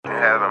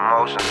having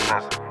motion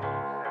sensor.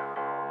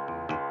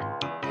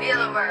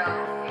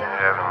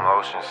 Having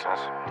motion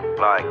sensor.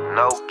 Like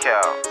no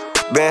cap.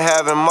 Been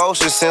having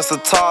motion since a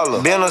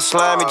toddler. Been a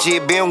slimy G,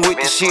 been with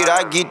the shit.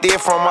 I get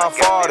that from my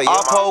father. I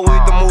pull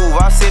with the move,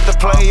 I set the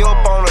play up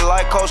on it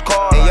like Coach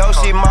Carter. And your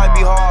shit might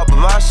be hard,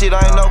 but my shit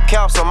ain't no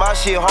cap, so my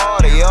shit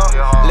harder, yo.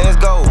 Let's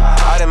go.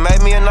 I done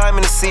made me a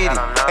name in the city.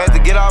 Had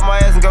to get out my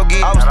ass and go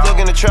get it. I was stuck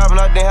in the trap and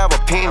I didn't have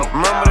a penny.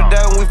 Remember the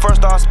day when we first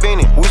started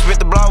spinning? We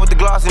spent the block with the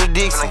gloss and the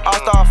Dixie. I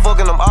started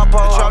fucking them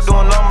Oppos. The trap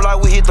doing numbers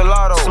like we hit the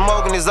lotto.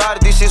 Smoking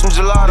exotic, this shit's some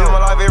gelato. Live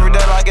my life every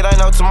day like it ain't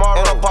no tomorrow.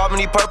 And I'm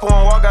popping these purple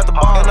and walk out the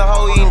bar. And the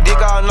hoe eating dick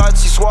all night,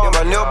 she swallow. If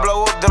I nail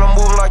blow up, then I'm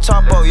moving like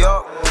Chapo,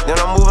 yo. Then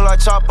I'm moving like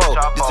Chapo.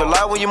 It's a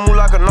lie when you move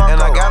like a narco.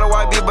 And I got a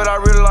white bitch, but I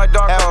really like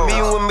dark. Have a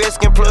meeting with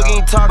Mexican plug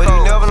in taco. But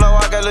you never know,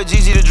 I got Lil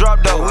Gigi to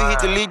drop though. We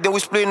hit the leak, then we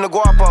splitting the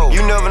guapo.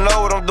 You never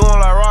know what I'm doing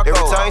like Rocco.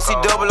 Every time you see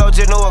Double O,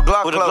 just know a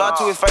Glock. With a Glock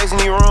to his face and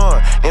he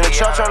run. In the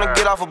trap trying to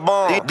get off a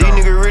bomb. These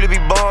niggas really be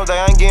bums, they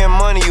ain't getting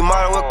money. You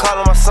might as well call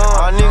him my son.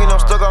 My niggas them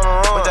stuck on the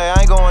run, but they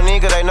ain't going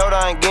in cause they know they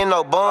ain't getting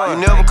no bun.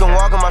 You never can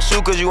walk in my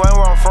shoe cause you ain't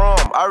where I'm from.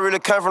 I really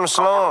came from the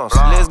slums.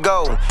 Let's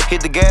go.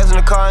 Hit the gas in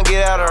the car and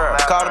get out of her.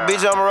 Call the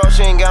bitch on the road,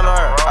 she ain't got no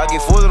her. I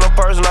get full of no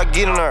person, I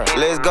get in her.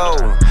 Let's go.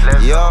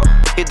 Yup.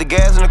 Hit the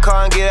gas in the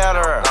car and get out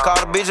of her. Call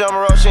the bitch on the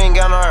road, she ain't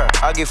got no her.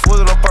 I get full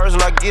of no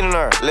person, I get in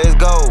her. Let's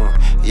go.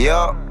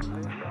 Yup.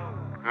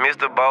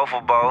 Mr. Bo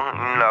for Bo,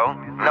 you know.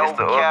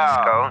 Mr.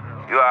 Upsco,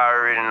 you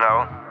already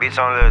know. Bitch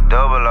on Lil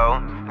Double O,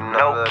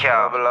 no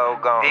cap.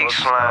 Big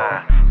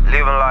slime.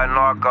 Living like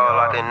Narcos,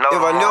 like they know.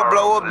 If I never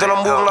blow up, then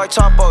I'm moving like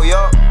Chapo,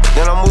 yo.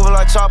 Then I'm moving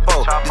like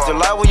Chapo. It's a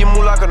lie when you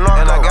move like a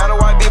narco. And I got a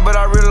white bitch, but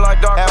I really like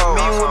dark. Have a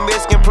meeting with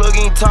Mexican plug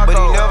in taco. But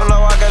you never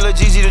know, I got Lil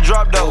Gigi to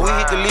drop though. We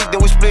hit the leak,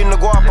 then we splitting the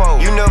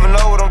guapo. You never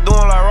know what I'm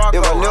doing like Rocco.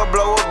 If I never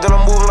blow up, then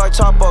I'm moving like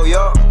Chapo,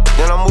 yo.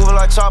 Then I'm moving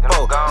like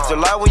Chapo. It's a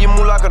lie when you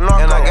move like a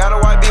narco. And I got a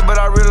white bitch, but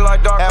I really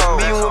like dark. Have a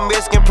meeting with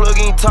Mexican plug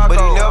in taco.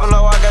 But you never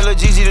know, I got Lil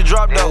Gigi to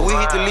drop though. We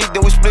hit the leak,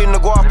 then we splitting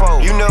the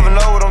guapo. You never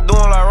know what I'm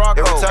doing like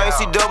Rocco. Every time you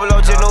see Double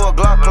O, just know a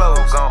Glock close.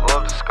 Gon'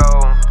 up the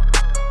score.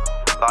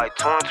 Like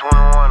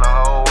 2021, the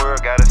whole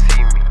world gotta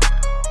see me.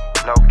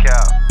 No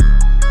cap.